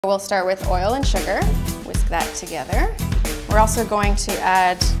We'll start with oil and sugar, whisk that together. We're also going to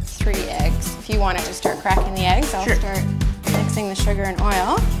add 3 eggs. If you want to just start cracking the eggs, I'll start mixing the sugar and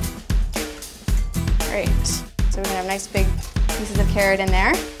oil. Great. So we're going to have nice big pieces of carrot in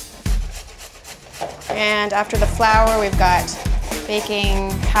there. And after the flour, we've got baking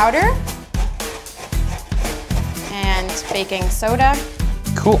powder and baking soda.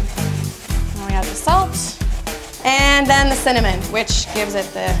 Cool. And we have the salt. And then the cinnamon, which gives it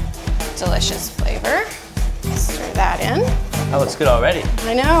the delicious flavor. Stir that in. That looks good already.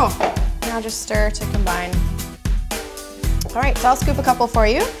 I know. Now just stir to combine. All right, so I'll scoop a couple for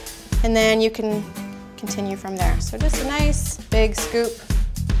you, and then you can continue from there. So just a nice big scoop.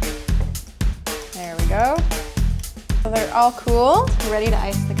 There we go. So they're all cooled, ready to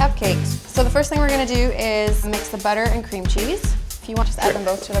ice the cupcakes. So the first thing we're gonna do is mix the butter and cream cheese. If you want, just add them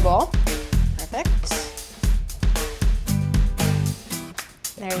both to the bowl. Perfect.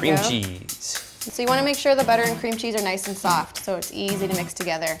 There you go. Cream cheese. So you want to make sure the butter and cream cheese are nice and soft, so it's easy to mix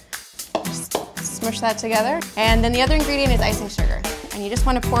together. Just smush that together. And then the other ingredient is icing sugar. And you just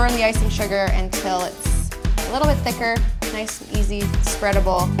want to pour in the icing sugar until it's a little bit thicker, nice and easy,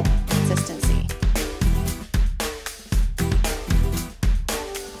 spreadable.